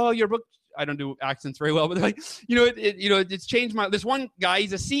they're like, oh, your book. I don't do accents very well, but they're like, it's changed this one guy,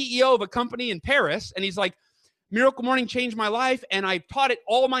 he's a CEO of a company in Paris, and he's like, Miracle Morning changed my life, and I taught it.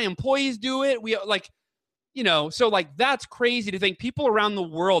 All my employees do it. We so like, that's crazy to think people around the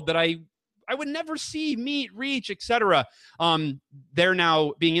world that I would never see, meet, reach, etc. They're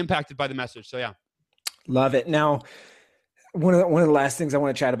now being impacted by the message. So yeah, love it. Now, one of the last things I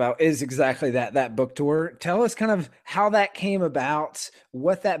want to chat about is exactly that book tour. Tell us kind of how that came about,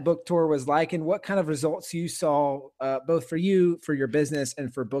 what that book tour was like, and what kind of results you saw, both for you, for your business,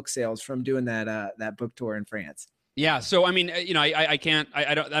 and for book sales from doing that book tour in France. Yeah. So, I mean, I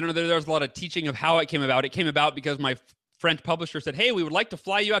don't know that there's a lot of teaching of how it came about. It came about because my French publisher said, hey, we would like to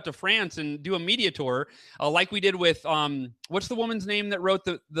fly you out to France and do a media tour, like we did with, what's the woman's name that wrote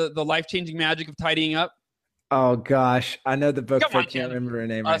the life-changing magic of tidying up? Oh gosh, I know the book, but I can't remember her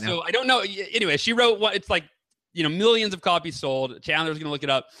name right now. So I don't know. Anyway, she wrote it's like, millions of copies sold. Chandler's going to look it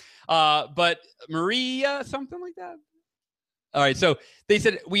up. But Maria, something like that. All right. So they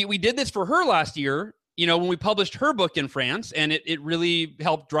said, we did this for her last year, when we published her book in France, and it really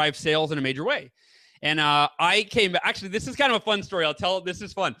helped drive sales in a major way. And I came back. Actually, this is kind of a fun story. I'll tell. This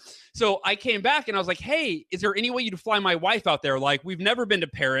is fun. So I came back and I was like, hey, is there any way you'd fly my wife out there? Like, we've never been to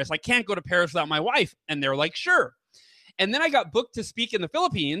Paris. I can't go to Paris without my wife. And they're like, sure. And then I got booked to speak in the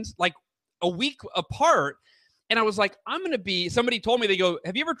Philippines, like a week apart. And I was like, somebody told me, they go,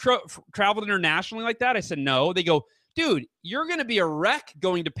 have you ever traveled internationally like that? I said, no. They go, dude, you're going to be a wreck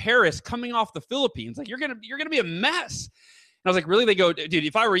going to Paris, coming off the Philippines. Like, you're going to be a mess. And I was like, really? They go, dude,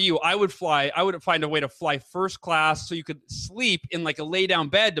 if I were you, I would find a way to fly first class so you could sleep in like a lay down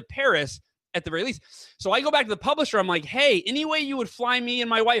bed to Paris at the very least. So I go back to the publisher. I'm like, hey, any way you would fly me and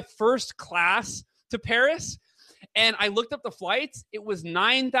my wife first class to Paris? And I looked up the flights. It was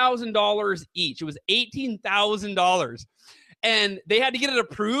 $9,000 each. It was $18,000. And they had to get it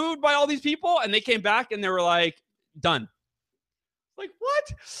approved by all these people. And they came back and they were like, done. Like,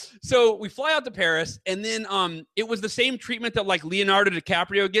 what? So we fly out to Paris, and then it was the same treatment that like Leonardo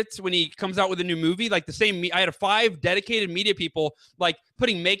DiCaprio gets when he comes out with a new movie. Like the same, I had 5 dedicated media people like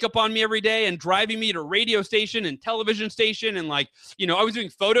putting makeup on me every day and driving me to radio station and television station, and like, I was doing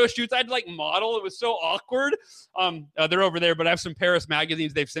photo shoots. I had to like model. It was so awkward. They're over there, but I have some Paris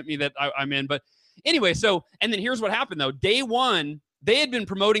magazines they've sent me that I'm in. But anyway, and then here's what happened though. Day one, they had been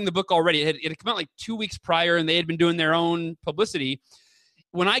promoting the book already. It had come out like 2 weeks prior, and they had been doing their own publicity.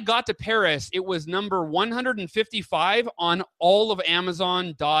 When I got to Paris, it was number 155 on all of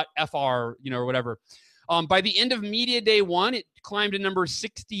Amazon.fr, or whatever. By the end of media day 1, it climbed to number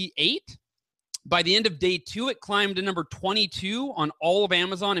 68. By the end of day 2, it climbed to number 22 on all of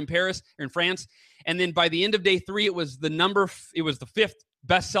Amazon in Paris or in France. And then by the end of day 3, it was the 5th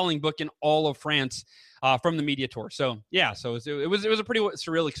best-selling book in all of France from the media tour. So yeah, so it was a pretty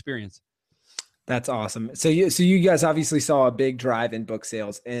surreal experience. That's awesome. So you guys obviously saw a big drive in book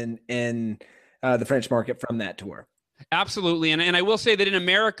sales in the French market from that tour. Absolutely. And I will say that in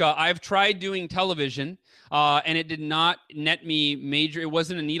America, I've tried doing television and it did not net me major. It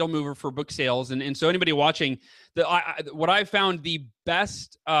wasn't a needle mover for book sales. And so anybody watching, what I found the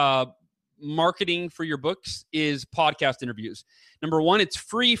best marketing for your books is podcast interviews. Number one, it's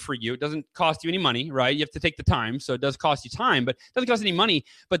free for you. It doesn't cost you any money, right? You have to take the time. So it does cost you time, but it doesn't cost any money.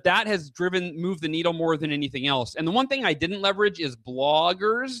 But that has moved the needle more than anything else. And the one thing I didn't leverage is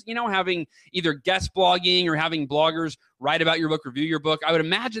bloggers, having either guest blogging or having bloggers write about your book, review your book. I would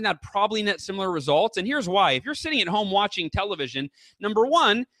imagine that probably net similar results. And here's why. If you're sitting at home watching television, number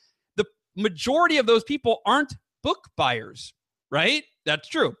one, the majority of those people aren't book buyers, right? That's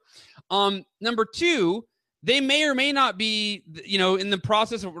true. Number two, they may or may not be, in the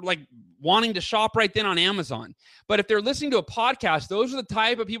process of like wanting to shop right then on Amazon. But if they're listening to a podcast, those are the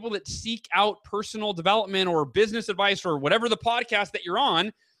type of people that seek out personal development or business advice or whatever the podcast that you're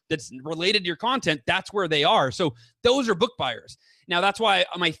on that's related to your content. That's where they are. So those are book buyers. Now, that's why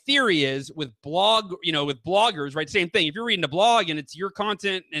my theory is with bloggers, right? Same thing. If you're reading a blog and it's your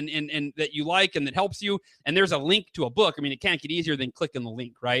content and that you like and that helps you, and there's a link to a book, I mean, it can't get easier than clicking the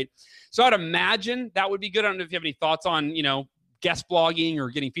link, right? So I'd imagine that would be good. I don't know if you have any thoughts on, guest blogging or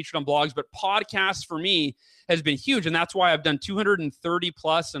getting featured on blogs, but podcasts for me has been huge. And that's why I've done 230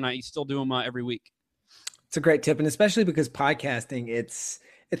 plus, and I still do them every week. It's a great tip. And especially because podcasting, it's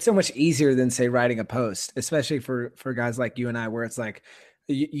so much easier than, say, writing a post, especially for guys like you and I, where it's like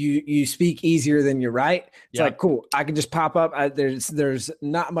you speak easier than you write. It's like, cool, I can just pop up. There's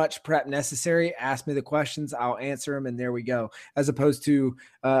not much prep necessary. Ask me the questions, I'll answer them, and there we go. As opposed to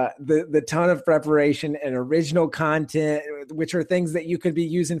the ton of preparation and original content, which are things that you could be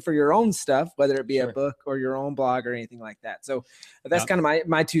using for your own stuff, whether it be a book or your own blog or anything like that. So that's kind of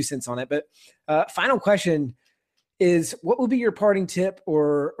my 2 cents on it. But final question is, what would be your parting tip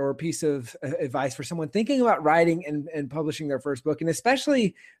or piece of advice for someone thinking about writing and publishing their first book? And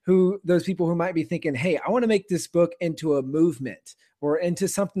especially those people who might be thinking, hey, I want to make this book into a movement or into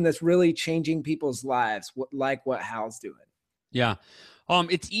something that's really changing people's lives, like what Hal's doing. Yeah.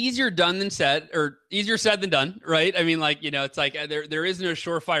 It's easier done than said, or easier said than done, right? I mean, it's like there isn't a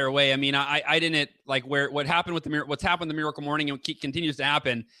surefire way. I mean, I didn't like what happened with what's happened the Miracle Morning and continues to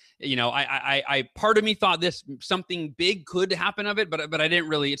happen. I part of me thought something big could happen of it, but I didn't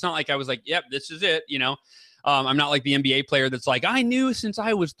really. It's not like I was like, yep, this is it. I'm not like the NBA player that's like, I knew since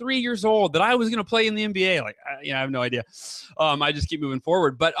I was 3 years old that I was going to play in the NBA. Like, I have no idea. I just keep moving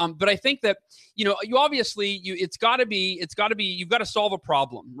forward. But I think that, you obviously it's got to be, you've got to solve a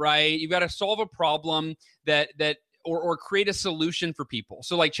problem, right? You've got to solve a problem or create a solution for people.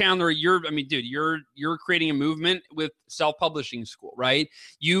 So like Chandler, you're creating a movement with self-publishing school, right?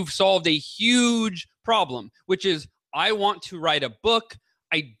 You've solved a huge problem, which is, I want to write a book.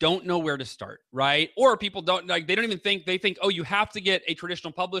 I don't know where to start, right? Or people they don't even think, they think, oh, you have to get a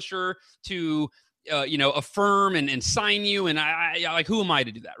traditional publisher to, affirm and sign you. And I like, who am I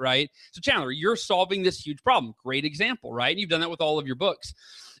to do that, right? So Chandler, you're solving this huge problem. Great example, right? You've done that with all of your books.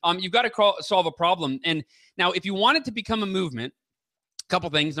 You've got to solve a problem. And now if you want it to become a movement, couple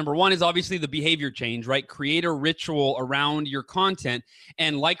things. Number one is obviously the behavior change, right? Create a ritual around your content.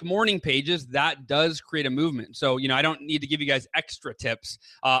 And like morning pages, that does create a movement. So, I don't need to give you guys extra tips.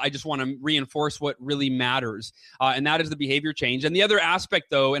 I just want to reinforce what really matters. And that is the behavior change. And the other aspect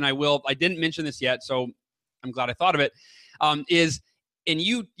though, and I didn't mention this yet, so I'm glad I thought of it, is, and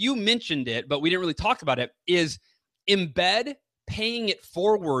you mentioned it, but we didn't really talk about it, is embed paying it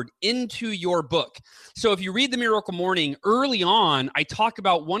forward into your book. So if you read The Miracle Morning, early on, I talk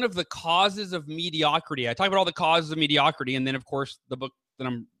about one of the causes of mediocrity. I talk about all the causes of mediocrity, and then, of course, the book that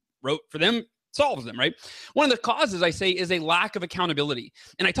I wrote for them solves them, right? One of the causes, I say, is a lack of accountability.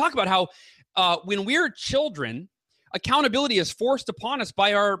 And I talk about how when we're children, accountability is forced upon us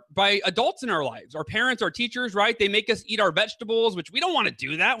by adults in our lives, our parents, our teachers, right? They make us eat our vegetables, which we don't want to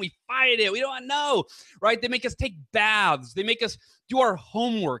do that. We fight it. We don't want to know, right? They make us take baths. They make us do our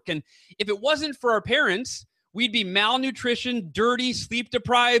homework. And if it wasn't for our parents, we'd be malnutrition, dirty, sleep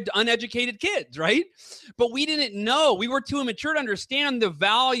deprived, uneducated kids, right? But we didn't know. We were too immature to understand the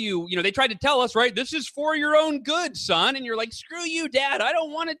value. They tried to tell us, right? This is for your own good, son. And you're like, screw you, Dad. I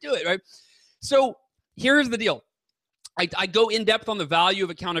don't want to do it, right? So here's the deal. I go in depth on the value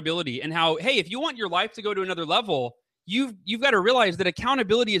of accountability and how, hey, if you want your life to go to another level, you've got to realize that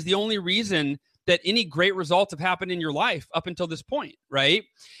accountability is the only reason that any great results have happened in your life up until this point, right?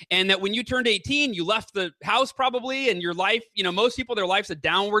 And that when you turned 18, you left the house probably, and your life, most people, their life's a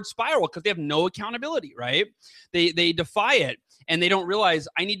downward spiral because they have no accountability, right? They defy it, and they don't realize,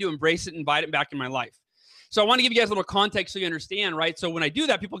 I need to embrace it and invite it back in my life. So I want to give you guys a little context so you understand, right? So when I do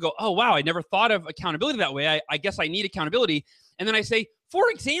that, people go, oh, wow, I never thought of accountability that way. I guess I need accountability. And then I say,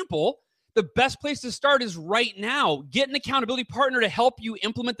 for example, the best place to start is right now. Get an accountability partner to help you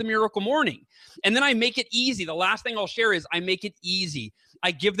implement the Miracle Morning. And then I make it easy. The last thing I'll share is I make it easy.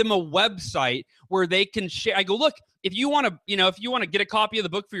 I give them a website where they can share. I go, look, if you want to get a copy of the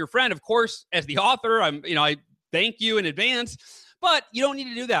book for your friend, of course, as the author, I thank you in advance. But you don't need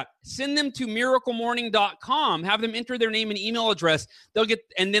to do that. Send them to miraclemorning.com. Have them enter their name and email address.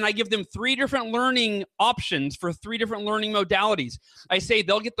 And then I give them 3 different learning options for 3 different learning modalities. I say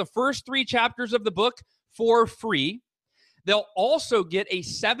they'll get the first 3 chapters of the book for free. They'll also get a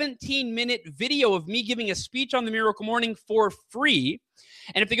 17-minute video of me giving a speech on the Miracle Morning for free.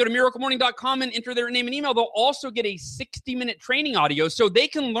 And if they go to miraclemorning.com and enter their name and email, they'll also get a 60-minute training audio so they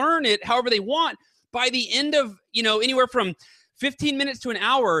can learn it however they want. By the end of, anywhere from 15 minutes to an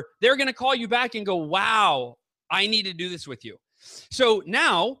hour, they're going to call you back and go, wow, I need to do this with you. So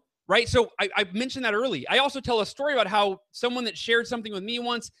now, right? So I mentioned that early. I also tell a story about how someone that shared something with me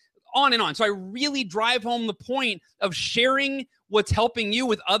once, on and on. So I really drive home the point of sharing what's helping you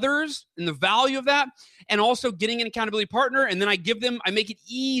with others and the value of that, and also getting an accountability partner. And then I make it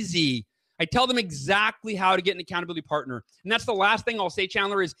easy. I tell them exactly how to get an accountability partner. And that's the last thing I'll say,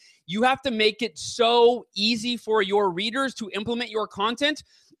 Chandler, is you have to make it so easy for your readers to implement your content,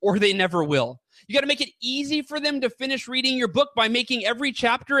 or they never will. You got to make it easy for them to finish reading your book by making every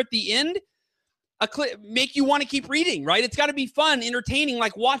chapter at the end make you want to keep reading, right? It's got to be fun, entertaining,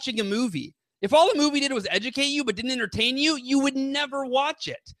 like watching a movie. If all the movie did was educate you but didn't entertain you, you would never watch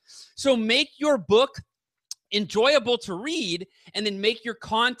it. So make your book enjoyable to read, and then make your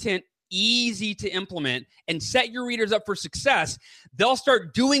content easy to implement and set your readers up for success. They'll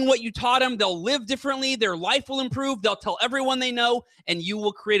start doing what you taught them. They'll live differently. Their life will improve. They'll tell everyone they know, and you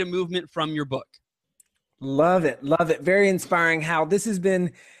will create a movement from your book. Love it. Love it. Very inspiring. Hal, this has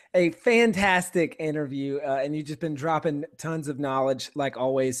been a fantastic interview, and you've just been dropping tons of knowledge like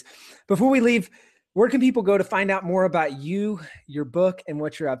always. Before we leave, where can people go to find out more about you, your book, and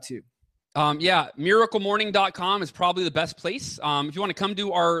what you're up to? Miraclemorning.com is probably the best place. If you want to come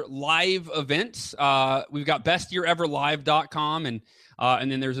to our live events, we've got bestyeareverlive.com, and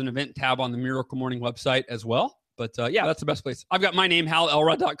then there's an event tab on the Miracle Morning website as well. But that's the best place. I've got my name,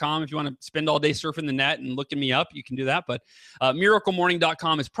 halelrod.com. If you want to spend all day surfing the net and looking me up, you can do that. But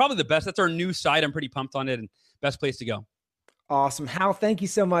miraclemorning.com is probably the best. That's our new site. I'm pretty pumped on it, and best place to go. Awesome. Hal, thank you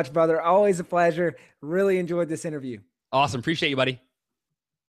so much, brother. Always a pleasure. Really enjoyed this interview. Awesome. Appreciate you, buddy.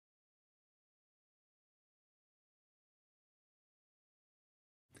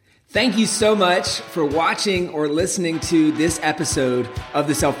 Thank you so much for watching or listening to this episode of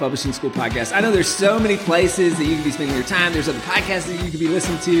the Self-Publishing School podcast. I know there's so many places that you can be spending your time. There's other podcasts that you could be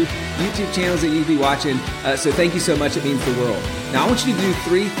listening to, YouTube channels that you could be watching. So thank you so much. It means the world. Now, I want you to do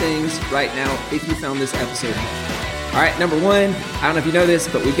 3 things right now if you found this episode helpful. All right, number 1, I don't know if you know this,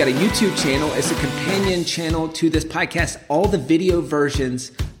 but we've got a YouTube channel. It's a companion channel to this podcast. All the video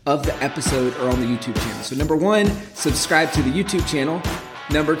versions of the episode are on the YouTube channel. So number 1, subscribe to the YouTube channel.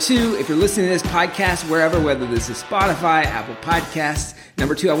 Number 2, if you're listening to this podcast wherever, whether this is Spotify, Apple Podcasts,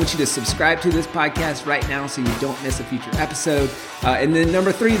 number 2, I want you to subscribe to this podcast right now so you don't miss a future episode. And then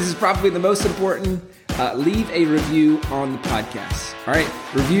number 3, this is probably the most important, leave a review on the podcast. All right,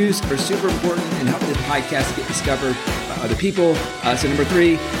 reviews are super important and help this podcast get discovered by other people. So number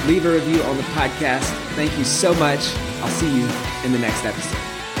 3, leave a review on the podcast. Thank you so much. I'll see you in the next episode.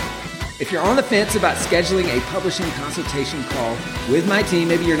 If you're on the fence about scheduling a publishing consultation call with my team,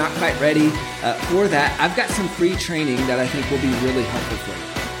 maybe you're not quite ready for that, I've got some free training that I think will be really helpful for you.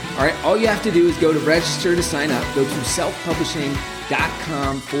 All right, all you have to do is go to register to sign up. Go to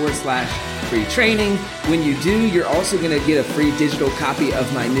selfpublishing.com/free training. When you do, you're also going to get a free digital copy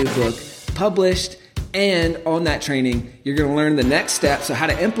of my new book, Published. And on that training, you're going to learn the next steps, so how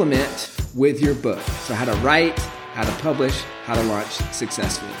to implement with your book. So how to write, how to publish, how to launch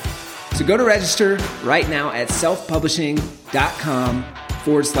successfully. So go to register right now at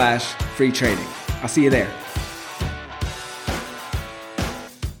selfpublishing.com/free training. I'll see you there.